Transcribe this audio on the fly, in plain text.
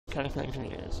Mechanical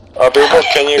engineers. Bilbo,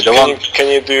 can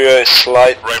you do a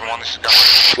slight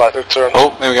return?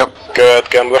 Oh, there we go. Good,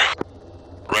 Gambler.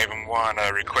 Raven 1,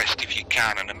 request if you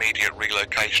can an immediate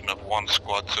relocation of one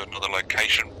squad to another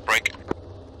location. Break.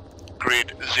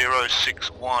 Grid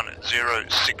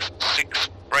 061066,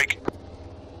 break.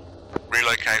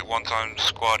 Relocate one-time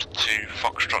squad to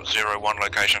Foxtrot 01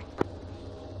 location.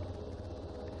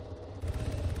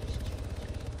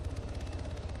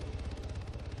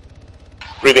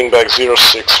 Reading back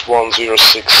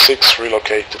 061066,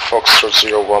 relocate to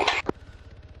Foxtrot 01.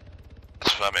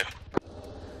 Affirmative.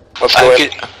 Let's go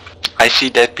in. I see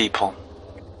dead people.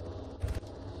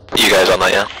 You guys on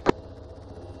that, yeah?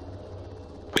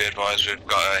 Be advised, we've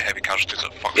got heavy casualties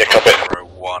at Yeah, copy. Foxtrot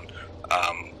 01,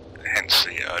 hence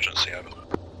the urgency over.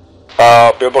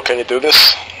 Bilbo, can you do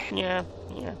this? Yeah.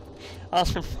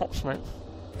 Ask for Foxman.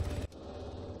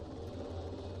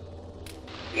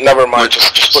 Never mind,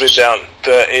 just put it down.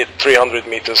 300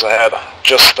 meters ahead,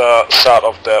 just south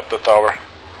of the tower.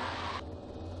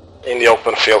 In the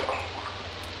open field.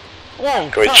 Whoa!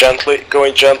 Going gently,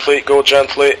 go gently, watch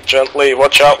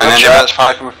out, And then watch that's out,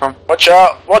 far coming from. watch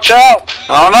out!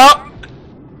 Oh no!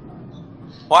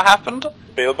 What happened?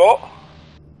 Bilbo?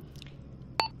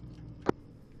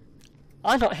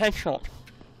 I got headshot.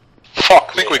 Fuck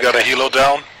I think we got a helo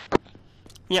down.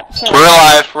 Yep, We're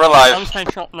alive, we're I alive. was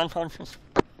headshot and unconscious.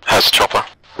 How's the chopper?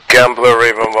 Gambler,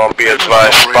 Raven 1, be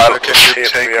advised, pilot is hit,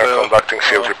 Take we are the- conducting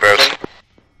field repairs.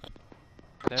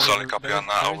 Solid copy on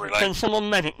that, I'll relay. Can someone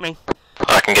medic me?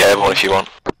 I can get everyone if you want.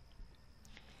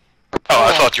 Oh,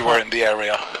 I thought you were in the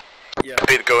area.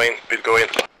 Bid go in. You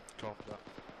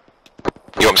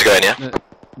want me to go in, yeah?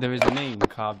 There is a name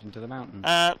carved into the mountain.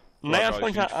 May I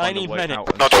point out I need medic?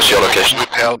 What's your location?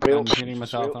 I'm healing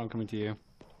myself and I'm coming to you.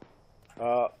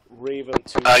 Raven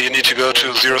 2. You need to go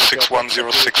to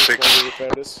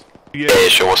 061066. Yeah,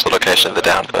 sure, what's the location of the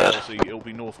downed bird? It'll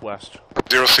be northwest.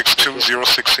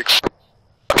 062066.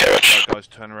 Okay, Rich. Guys,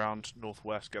 turn around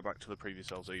northwest, get back to the previous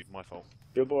LZ. My fault.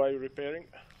 Bilbo, are you repairing?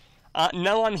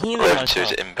 No, I'm healing Raven 2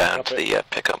 myself. is inbound to the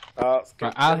pickup.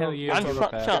 Right, I'll heal you. I'm I'll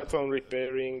fucked repair. up. On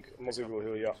repairing, Mozzie will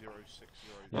heal you.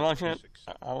 Roger,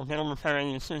 I'll get on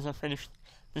repairing as soon as I finish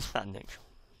this bandage.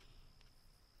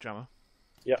 Jammer.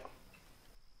 Yeah.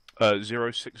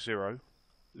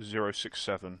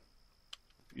 060067.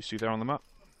 You see there on the map?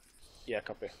 Yeah,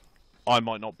 copy. I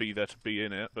might not be there to be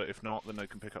in it, but if not, then they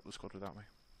can pick up the squad without me.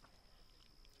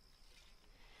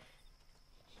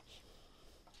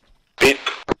 Beat.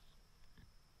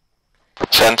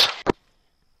 Send.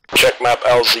 Check map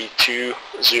LZ2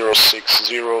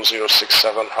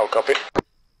 060067. How copy?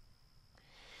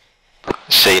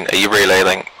 Scene, are you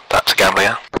relaying that to Gambler,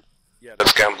 yeah? Yeah,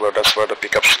 that's Gambler. That's where the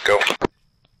pickup should go.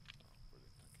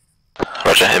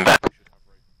 Roger, him back.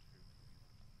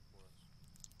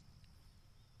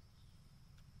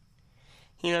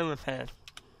 Helo repaired.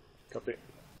 Copy.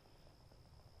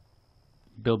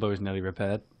 Bilbo is nearly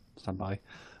repaired. Stand by.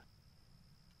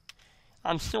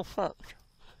 I'm still fucked.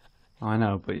 I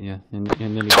know, but yeah, you're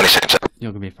nearly. 20 seconds.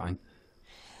 You're gonna be fine.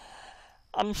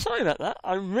 I'm sorry about that.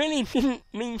 I really didn't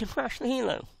mean to crash the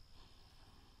helo.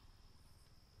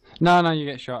 No, you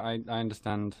get shot. I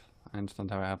understand. I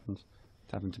understand how it happens.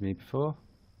 It's happened to me before.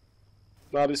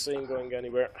 Not this ain't going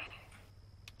anywhere.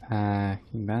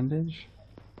 King bandage.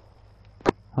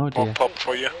 Oh dear. Pop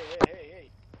for you. Hey.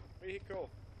 Vehicle,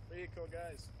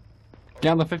 guys.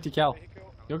 Gambler 50 cal.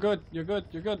 Vehicle. You're good.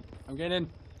 I'm getting in.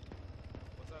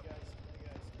 What's up, guys?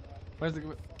 Where's the?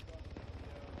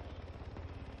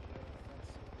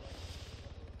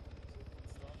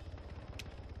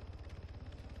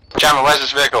 Jammer, where's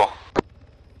this vehicle?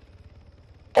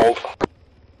 Hold.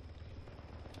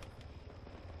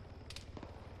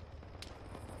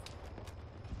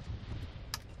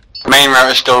 Main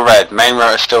route is still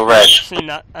red. Seen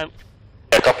that.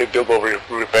 Yeah, copy. Bilbo,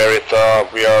 repair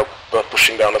it. We are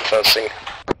pushing down the fencing.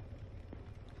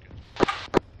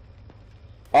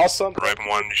 Awesome. Raven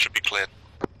 1, you should be cleared.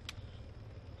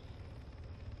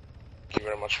 Thank you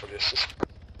very much for the assist.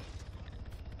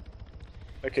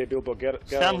 Okay, Bilbo, get it.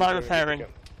 Stand by repairing.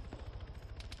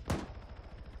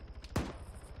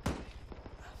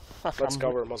 Fuck, Let's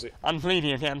cover, Mozzie. I'm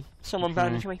bleeding again. Someone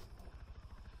bandage me.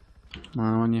 I'm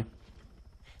on you.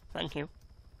 Thank you.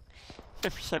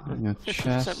 50% On your 50%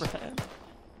 chest. repair.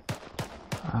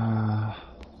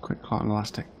 Quick cotton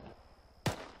elastic.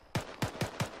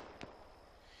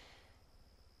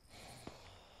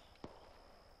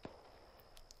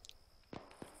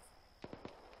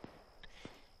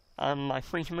 Am I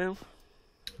free to move?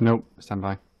 Nope. Stand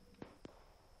by.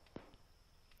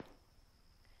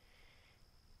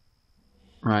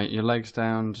 Right, your legs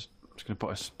down. Just Just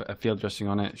gonna put a field dressing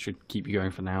on it. Should keep you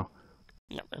going for now.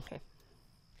 Yep, okay.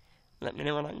 Let me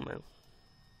know when I can move.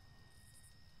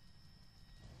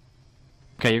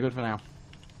 Okay, you're good for now.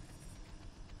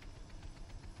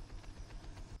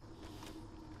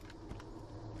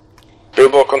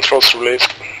 Billboard controls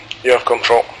released. You have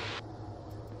control.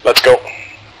 Let's go.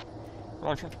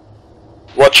 Roger.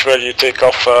 Watch where you take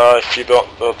off if you don't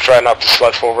try not to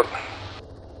slide forward.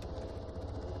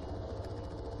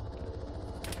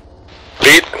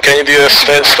 Lead, can you do a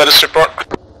status report?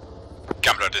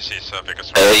 Camera, this is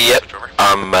Vegas. Yep,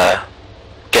 I'm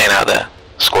getting out there.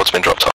 Squad's been dropped off.